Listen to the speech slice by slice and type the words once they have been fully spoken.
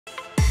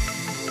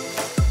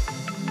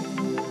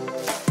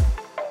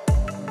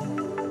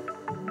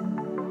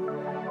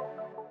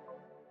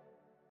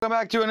Welcome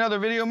back to another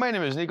video. My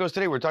name is Nikos.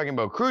 Today we're talking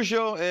about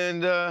crucial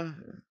and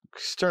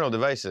external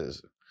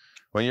devices.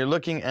 When you're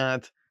looking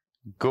at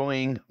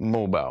going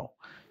mobile,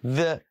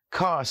 the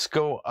costs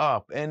go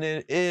up and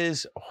it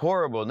is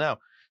horrible. Now,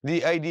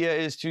 the idea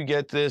is to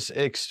get this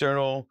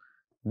external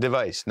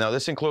device. Now,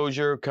 this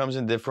enclosure comes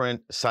in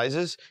different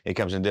sizes. It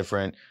comes in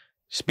different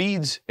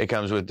speeds. It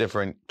comes with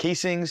different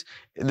casings.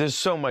 There's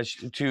so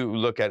much to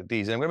look at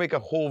these. And I'm going to make a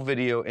whole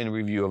video in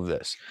review of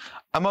this.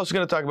 I'm also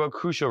going to talk about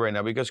Crucial right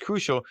now because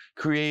Crucial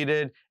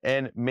created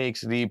and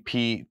makes the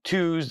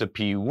P2s, the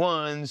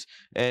P1s,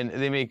 and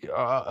they make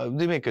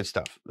good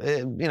stuff.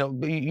 You know,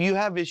 you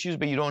have issues,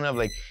 but you don't have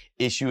like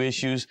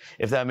issues,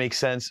 if that makes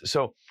sense.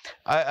 So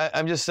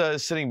I'm just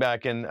sitting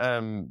back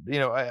and, you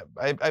know,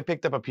 I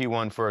picked up a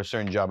P1 for a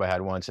certain job I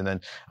had once, and then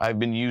I've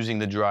been using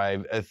the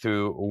drive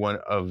through one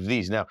of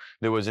these. Now,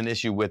 there was an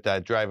issue with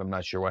that drive. I'm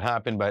not sure what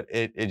happened, but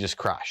it just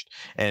crashed.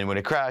 And when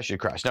it crashed, it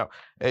crashed. Now,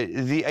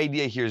 the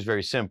idea here is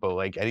very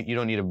simple. Like, you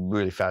don't need a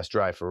really fast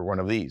drive for one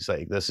of these.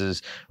 Like, this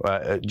is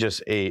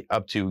just a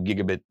up to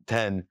gigabit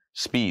 10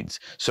 speeds.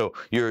 So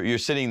you're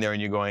sitting there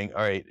and you're going,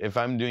 all right, if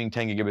I'm doing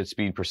 10 gigabit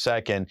speed per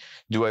second,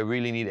 do I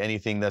really need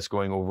anything that's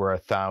going over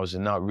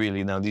 1,000? Not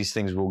really. Now, these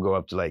things will go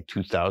up to like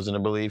 2,000, I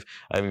believe.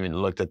 I haven't even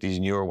looked at these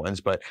newer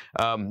ones, but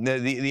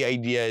the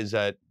idea is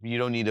that you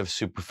don't need a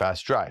super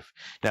fast drive.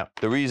 Now,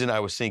 the reason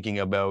I was thinking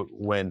about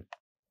when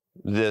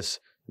this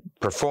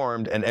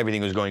performed and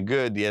everything was going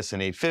good, the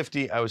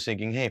SN850, I was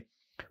thinking, hey,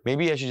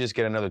 maybe I should just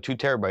get another 2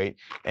 terabyte,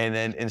 and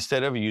then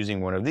instead of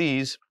using one of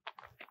these,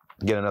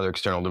 get another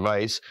external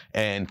device,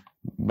 and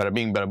bada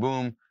bing, bada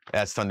boom,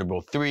 that's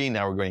Thunderbolt 3.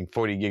 Now we're going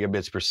 40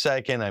 gigabits per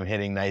second. I'm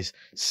hitting nice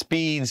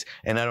speeds,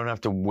 and I don't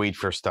have to wait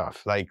for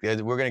stuff. Like,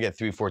 we're going to get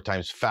 3-4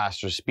 times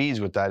faster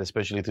speeds with that,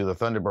 especially through the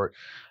Thunderbird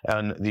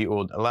on the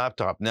old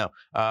laptop. Now,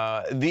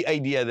 the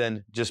idea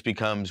then just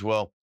becomes,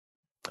 well,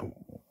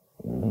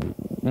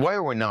 why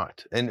are we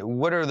not? And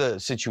what are the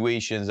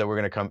situations that we're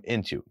going to come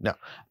into? Now,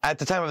 at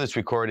the time of this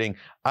recording,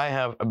 I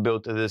have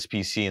built this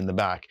PC in the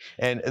back.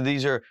 And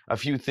these are a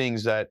few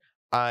things that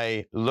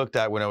I looked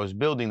at when I was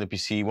building the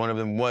PC. One of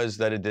them was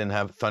that it didn't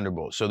have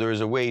Thunderbolt. So there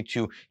is a way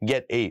to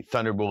get a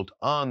Thunderbolt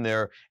on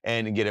there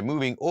and get it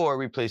moving, or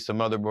replace the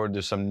motherboard.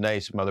 There's some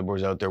nice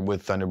motherboards out there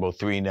with Thunderbolt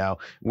 3 now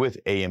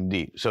with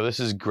AMD. So this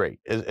is great.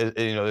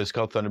 You know, it's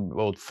called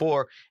Thunderbolt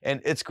 4,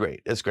 and it's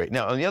great. It's great.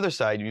 Now, on the other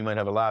side, you might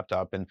have a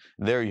laptop, and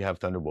there you have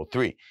Thunderbolt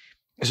 3.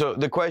 So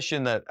the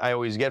question that I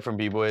always get from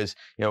people is,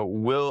 you know,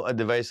 will a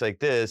device like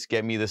this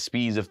get me the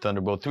speeds of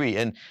Thunderbolt 3?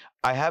 And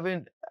I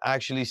haven't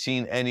actually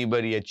seen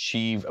anybody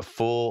achieve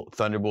full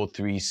Thunderbolt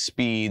 3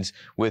 speeds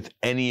with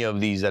any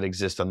of these that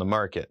exist on the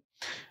market.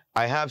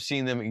 I have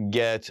seen them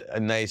get a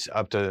nice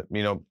up to,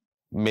 you know,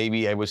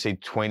 maybe I would say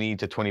 20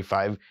 to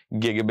 25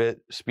 gigabit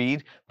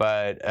speed,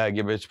 but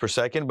gigabits per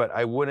second, but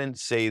I wouldn't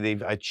say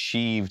they've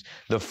achieved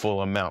the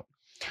full amount.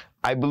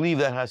 I believe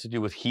that has to do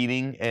with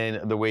heating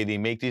and the way they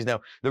make these.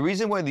 Now, the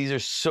reason why these are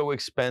so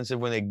expensive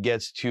when it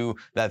gets to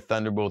that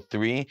Thunderbolt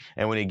 3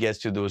 and when it gets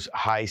to those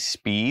high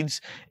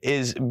speeds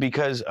is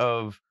because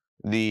of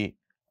the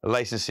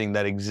licensing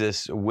that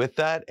exists with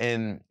that,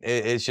 and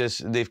it's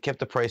just they've kept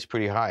the price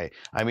pretty high.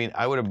 I mean,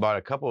 I would have bought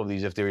a couple of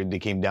these if they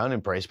came down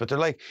in price, but they're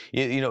like,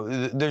 you know,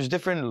 there's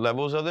different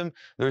levels of them.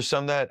 There's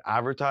some that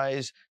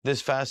advertise this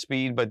fast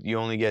speed, but you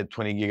only get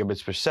 20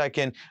 gigabits per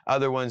second.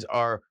 Other ones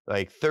are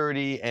like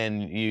 30,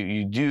 and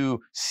you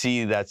do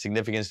see that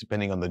significance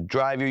depending on the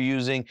drive you're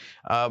using.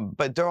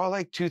 But they're all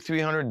like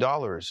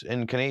 $200-300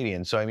 in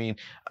Canadian. So I mean,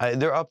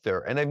 they're up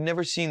there, and I've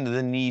never seen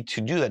the need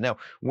to do that. Now,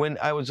 when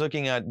I was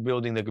looking at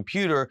building the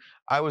computer,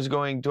 I was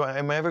going,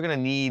 am I ever going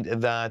to need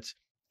that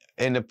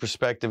in the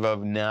perspective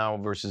of now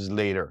versus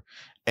later?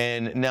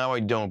 And now I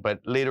don't, but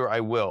later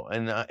I will.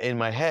 And in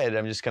my head,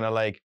 I'm just kind of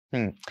like,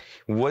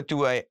 what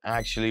do I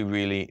actually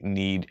really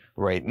need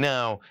right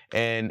now?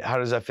 And how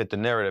does that fit the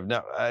narrative?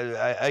 Now,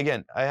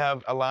 again, I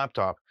have a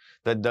laptop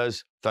that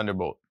does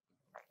Thunderbolt.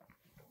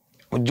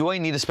 Do I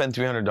need to spend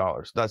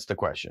 $300? That's the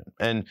question.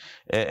 And,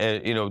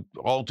 you know,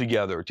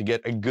 altogether to get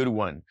a good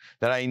one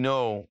that I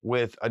know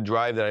with a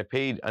drive that I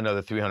paid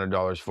another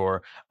 $300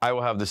 for, I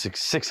will have the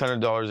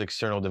 $600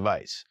 external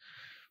device.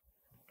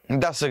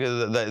 And that's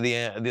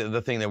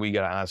the thing that we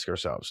got to ask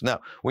ourselves. Now,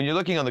 when you're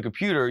looking on the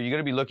computer, you're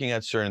going to be looking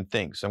at certain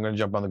things. So I'm going to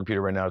jump on the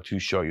computer right now to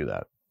show you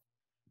that.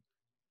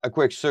 A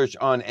quick search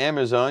on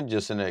Amazon,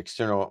 just an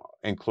external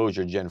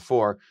enclosure Gen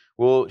 4,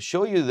 will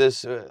show you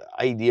this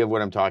idea of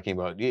what I'm talking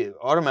about.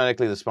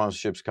 Automatically, the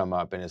sponsorships come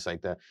up, and it's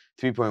like the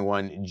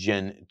 3.1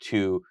 Gen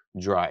 2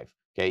 drive.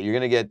 Okay, you're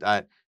going to get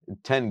that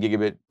 10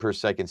 gigabit per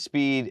second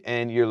speed,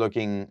 and you're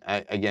looking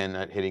at, again,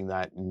 at hitting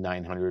that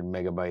 900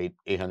 megabyte,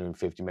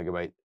 850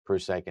 megabyte per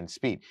second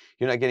speed.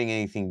 You're not getting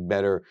anything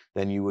better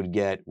than you would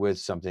get with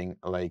something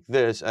like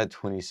this at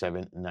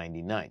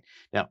 $27.99.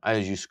 Now,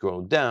 as you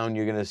scroll down,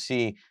 you're going to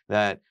see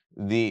that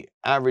the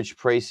average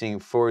pricing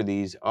for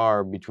these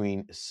are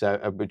between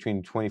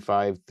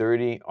 25,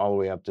 30, all the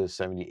way up to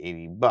 70,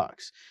 80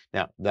 bucks.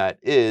 Now, that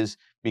is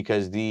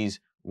because these,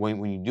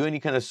 when you do any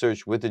kind of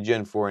search with the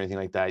Gen 4 or anything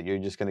like that, you're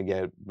just going to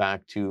get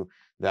back to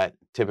that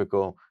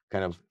typical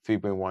kind of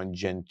 3.1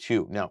 Gen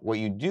 2. Now, what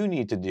you do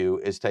need to do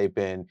is type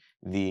in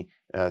the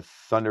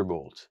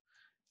Thunderbolt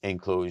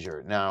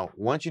enclosure. Now,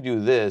 once you do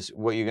this,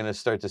 what you're going to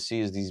start to see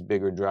is these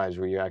bigger drives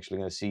where you're actually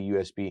going to see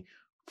USB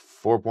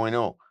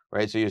 4.0,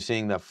 right? So you're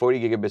seeing that 40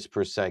 gigabits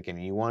per second.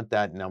 And you want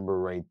that number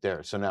right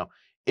there. So now,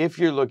 if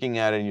you're looking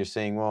at it and you're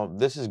saying, well,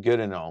 this is good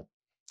and all,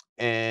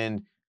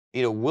 and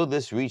will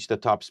this reach the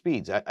top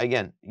speeds?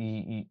 Again,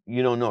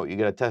 you don't know. You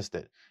got to test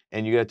it,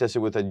 and you got to test it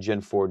with a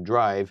Gen 4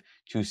 drive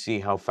to see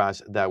how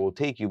fast that will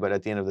take you. But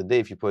at the end of the day,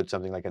 if you put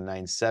something like a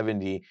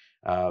 970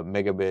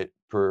 megabytes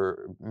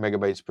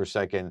per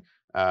second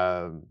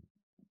hard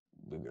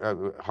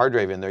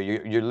drive in there,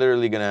 you're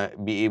literally going to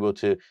be able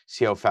to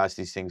see how fast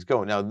these things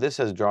go. Now, this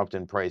has dropped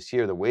in price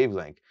here, the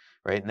wavelength.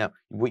 Right now,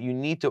 what you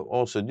need to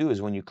also do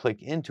is when you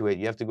click into it,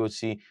 you have to go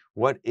see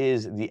what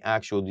is the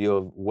actual deal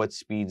of what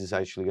speeds it's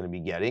actually going to be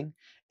getting,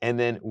 and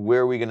then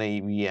where are we going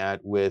to be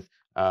at with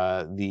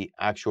the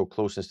actual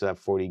closeness to that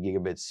 40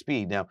 gigabit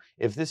speed. Now,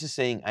 if this is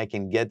saying I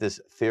can get this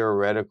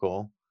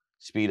theoretical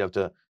speed up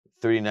to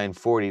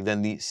 3940,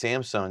 then the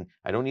Samsung,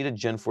 I don't need a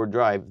Gen 4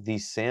 drive, the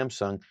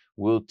Samsung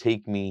will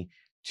take me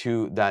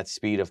to that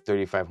speed of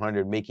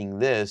 3500, making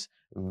this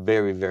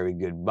very, very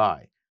good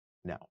buy.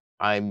 Now,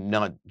 I'm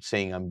not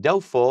saying I'm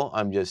doubtful.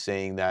 I'm just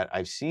saying that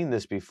I've seen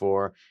this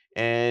before.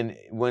 And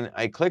when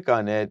I click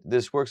on it,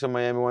 this works on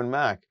my M1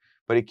 Mac,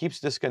 but it keeps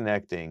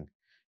disconnecting.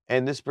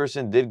 And this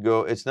person did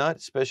go, it's not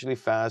especially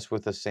fast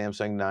with a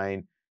Samsung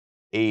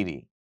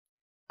 980.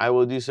 I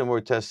will do some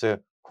more tests to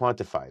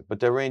quantify,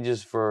 but the range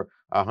is for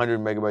 100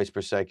 megabytes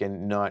per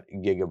second, not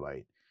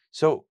gigabyte.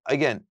 So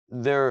again,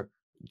 they're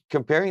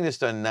comparing this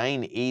to a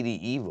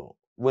 980 Evo,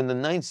 when the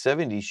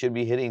 970 should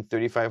be hitting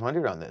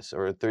 3500 on this,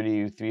 or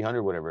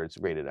 3300, whatever it's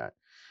rated at.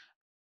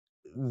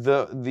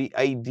 The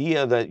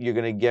idea that you're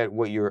going to get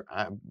what you're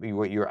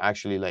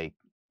actually like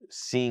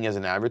seeing as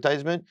an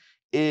advertisement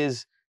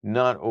is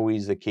not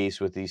always the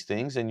case with these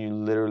things, and you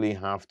literally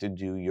have to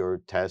do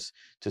your tests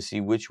to see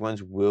which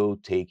ones will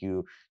take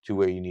you to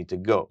where you need to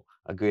go.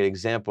 A great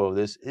example of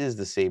this is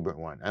the Sabrent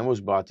one. I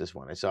almost bought this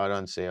one. I saw it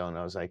on sale and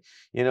I was like,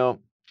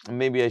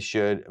 maybe I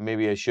should,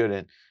 maybe I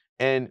shouldn't.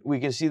 And we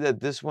can see that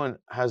this one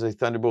has a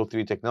Thunderbolt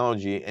 3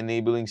 technology,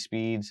 enabling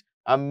speeds,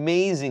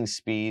 amazing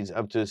speeds,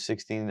 up to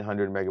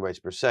 1600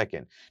 megabytes per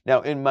second. Now,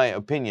 in my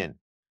opinion,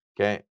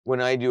 okay, when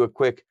I do a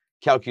quick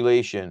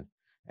calculation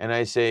and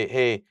I say,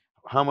 hey,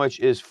 how much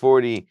is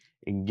 40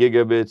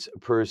 gigabits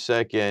per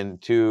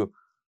second to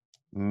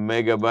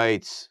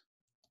megabytes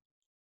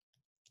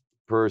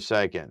per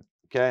second?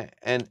 Okay,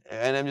 and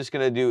I'm just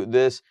gonna do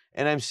this,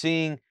 and I'm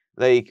seeing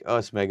like, oh,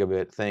 it's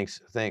megabit.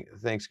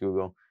 Thanks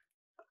Google.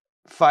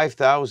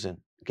 5,000.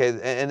 Okay,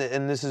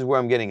 and this is where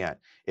I'm getting at.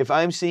 If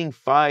I'm seeing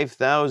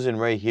 5,000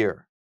 right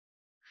here,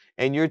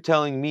 and you're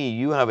telling me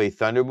you have a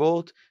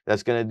Thunderbolt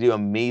that's going to do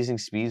amazing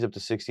speeds up to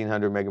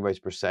 1600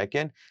 megabytes per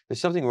second, there's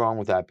something wrong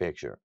with that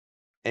picture.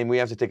 And we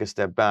have to take a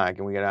step back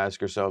and we got to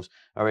ask ourselves,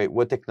 all right,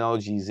 what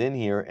technology is in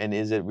here, and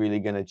is it really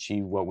going to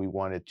achieve what we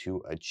want it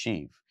to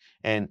achieve?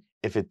 And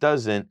if it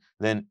doesn't,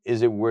 then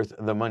is it worth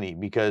the money?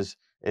 Because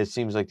it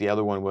seems like the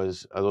other one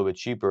was a little bit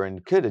cheaper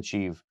and could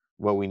achieve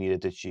what we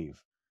needed to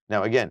achieve.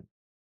 Now, again,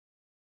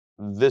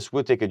 this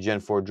would take a Gen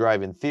 4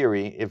 drive in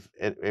theory if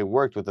it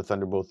worked with the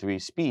Thunderbolt 3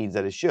 speeds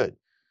that it should.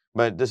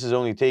 But this is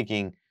only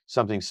taking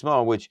something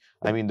small, which,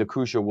 I mean, the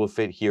Crucial will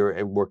fit here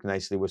and work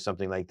nicely with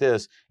something like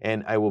this,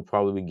 and I will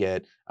probably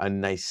get a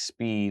nice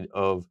speed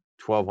of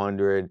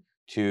 800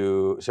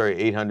 to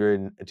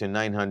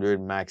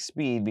 900 max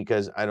speed,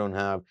 because I don't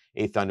have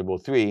a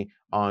Thunderbolt 3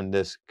 on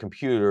this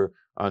computer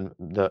on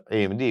the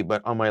AMD.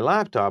 But on my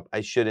laptop,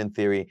 I should, in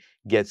theory,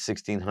 get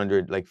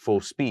 1600 like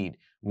full speed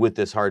with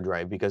this hard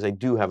drive, because I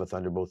do have a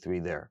Thunderbolt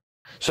 3 there.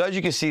 So as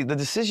you can see, the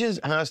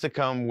decisions has to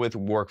come with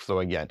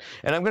workflow again.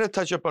 And I'm going to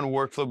touch up on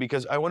workflow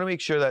because I want to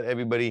make sure that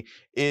everybody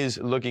is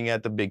looking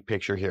at the big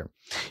picture here.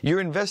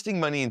 You're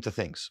investing money into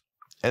things,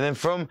 and then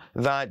from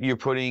that, you're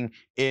putting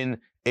in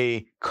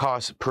a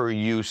cost per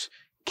use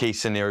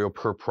case scenario,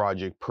 per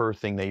project, per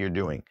thing that you're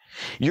doing.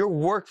 Your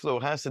workflow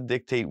has to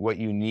dictate what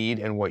you need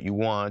and what you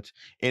want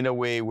in a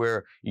way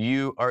where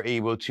you are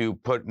able to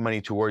put money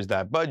towards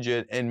that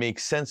budget and make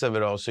sense of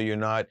it all, so you're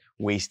not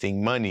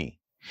wasting money.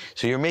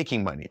 So you're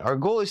making money. Our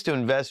goal is to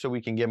invest so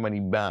we can get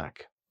money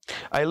back.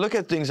 I look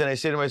at things and I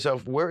say to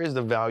myself, where is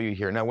the value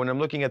here? Now, when I'm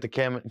looking at the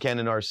Canon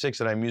R6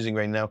 that I'm using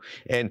right now,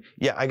 and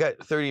yeah, I got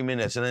 30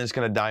 minutes and then it's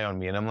going to die on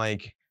me. And I'm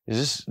like,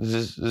 is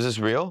this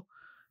real?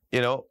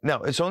 Now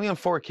it's only on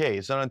 4K.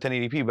 It's not on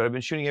 1080p, but I've been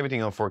shooting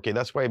everything on 4K.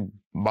 That's why I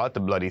bought the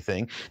bloody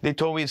thing. They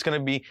told me it's going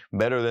to be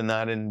better than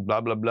that and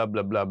blah, blah, blah,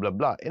 blah, blah, blah,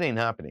 blah. It ain't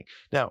happening.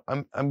 Now,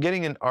 I'm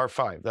getting an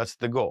R5. That's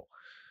the goal.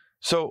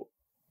 So,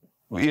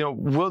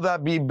 will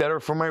that be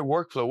better for my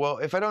workflow? Well,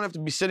 if I don't have to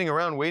be sitting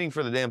around waiting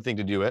for the damn thing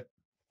to do it,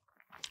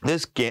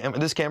 this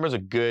camera is a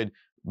good,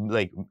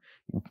 like,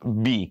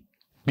 B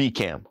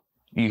cam.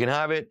 You can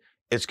have it.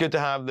 It's good to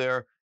have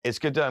there. It's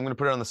good to, I'm going to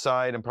put it on the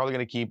side. I'm probably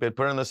going to keep it,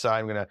 put it on the side.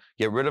 I'm going to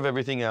get rid of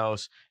everything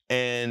else.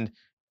 And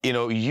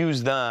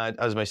use that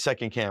as my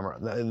second camera.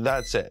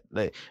 That's it.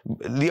 Like,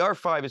 the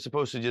R5 is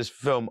supposed to just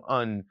film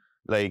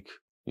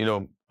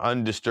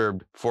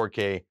undisturbed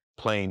 4K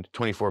plain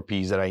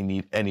 24p's that I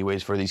need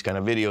anyways for these kind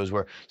of videos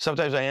where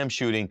sometimes I am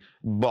shooting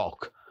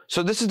bulk.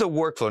 So this is the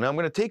workflow. Now I'm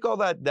going to take all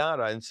that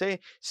data and say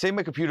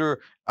my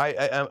computer,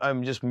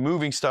 I'm just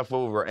moving stuff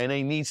over and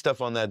I need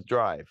stuff on that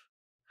drive.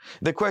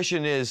 The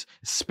question is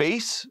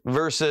space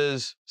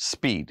versus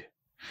speed.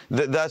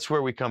 That's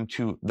where we come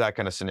to that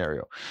kind of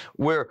scenario,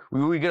 where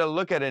we got to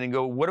look at it and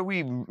go, what are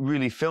we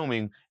really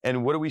filming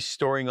and what are we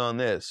storing on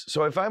this?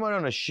 So if I'm out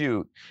on a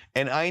shoot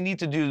and I need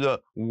to do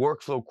the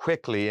workflow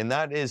quickly, and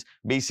that is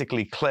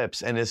basically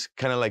clips, and it's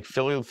kind of like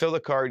fill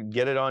the card,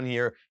 get it on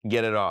here,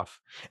 get it off.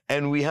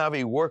 And we have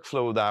a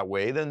workflow that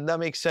way, then that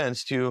makes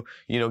sense to,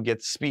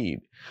 get speed.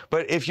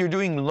 But if you're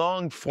doing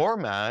long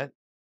format,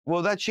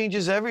 well, that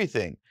changes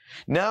everything.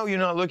 Now you're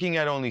not looking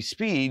at only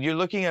speed, you're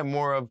looking at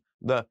more of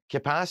the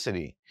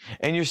capacity.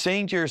 And you're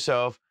saying to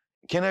yourself,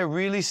 can I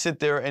really sit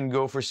there and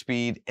go for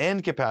speed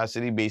and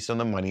capacity based on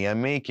the money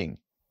I'm making?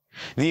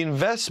 The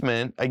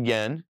investment,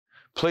 again,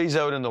 plays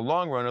out in the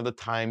long run of the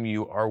time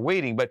you are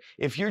waiting. But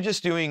if you're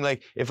just doing,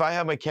 like, if I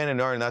have my Canon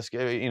R and that's,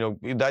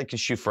 that can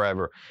shoot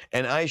forever,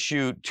 and I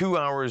shoot 2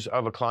 hours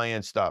of a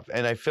client stuff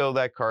and I fill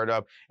that card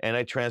up and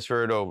I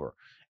transfer it over,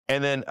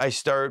 and then I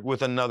start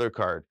with another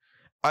card,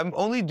 I'm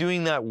only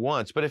doing that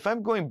once. But if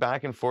I'm going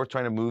back and forth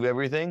trying to move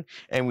everything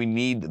and we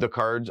need the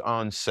cards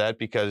on set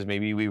because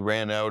maybe we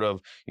ran out of,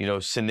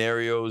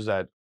 scenarios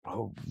that,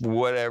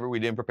 whatever, we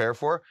didn't prepare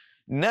for,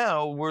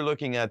 now we're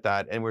looking at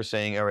that and we're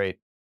saying, all right,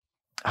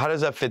 how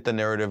does that fit the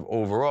narrative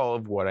overall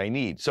of what I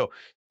need? So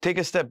take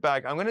a step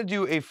back. I'm going to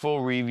do a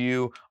full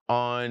review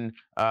on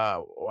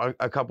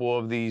a couple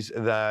of these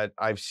that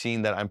I've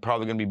seen that I'm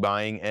probably going to be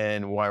buying,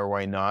 and why or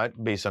why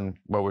not based on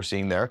what we're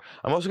seeing there.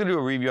 I'm also going to do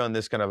a review on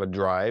this kind of a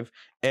drive.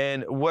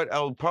 And what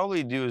I'll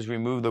probably do is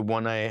remove the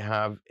one I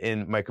have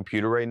in my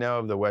computer right now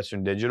of the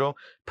Western Digital,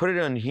 put it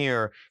on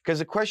here, because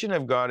the question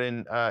I've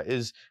gotten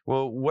is,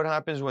 well, what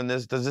happens when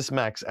does this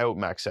max out?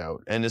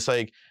 And it's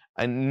like,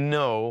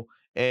 no.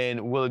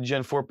 And will a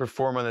Gen 4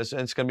 perform on this?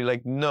 And it's going to be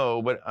like,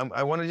 no, but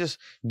I want to just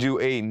do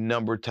a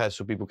number test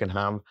so people can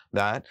have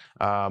that.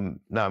 Now,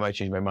 I might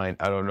change my mind.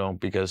 I don't know,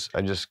 because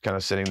I'm just kind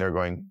of sitting there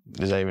going,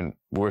 is that even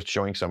worth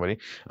showing somebody?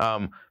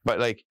 But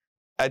like,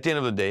 at the end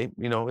of the day,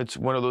 it's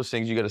one of those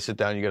things you got to sit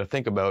down, you got to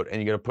think about, and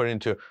you got to put it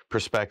into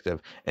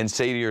perspective and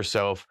say to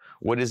yourself,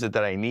 what is it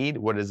that I need?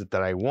 What is it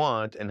that I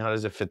want? And how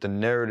does it fit the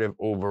narrative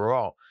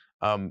overall?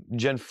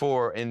 Gen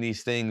 4 in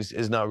these things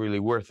is not really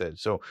worth it.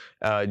 So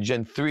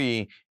Gen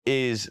 3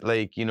 is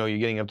like, you're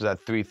getting up to that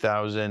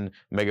 3,000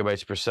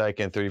 megabytes per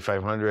second,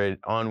 3,500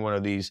 on one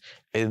of these,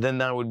 and then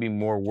that would be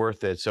more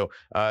worth it. So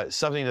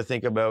something to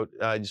think about.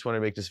 I just want to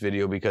make this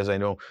video because I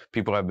know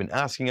people have been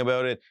asking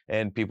about it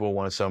and people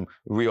want some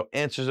real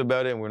answers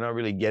about it, and we're not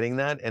really getting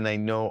that. And I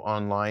know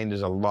online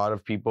there's a lot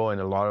of people and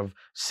a lot of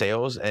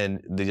sales,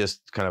 and they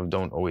just kind of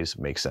don't always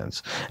make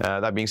sense.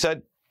 That being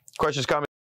said, questions, comments?